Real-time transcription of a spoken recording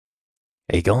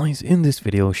Hey guys, in this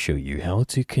video I'll show you how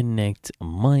to connect a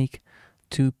mic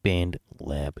to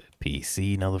BandLab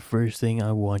PC. Now the first thing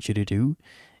I want you to do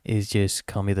is just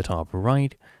come to the top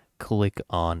right, click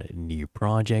on new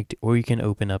project, or you can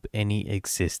open up any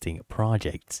existing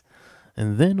projects.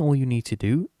 And then all you need to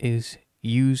do is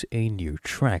use a new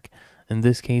track. In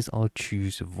this case I'll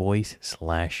choose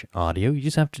voice/audio. You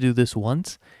just have to do this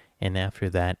once, and after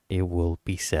that it will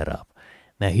be set up.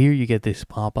 Now here you get this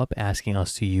pop-up asking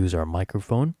us to use our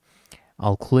microphone.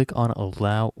 I'll click on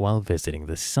allow while visiting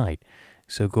the site.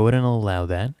 So go ahead and allow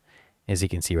that. As you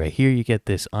can see right here, you get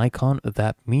this icon.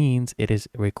 That means it is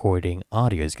recording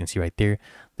audio. As you can see right there,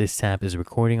 this tab is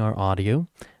recording our audio.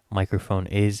 Microphone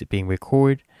is being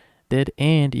recorded.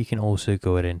 And you can also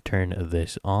go ahead and turn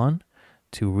this on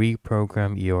to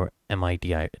reprogram your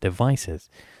MIDI devices.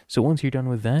 So once you're done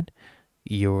with that,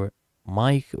 your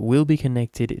mic will be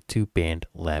connected to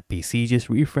BandLab PC. Just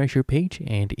refresh your page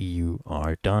and you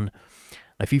are done.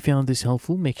 If you found this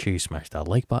helpful, make sure you smash that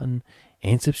like button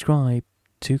and subscribe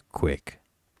to Quick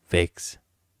Fix.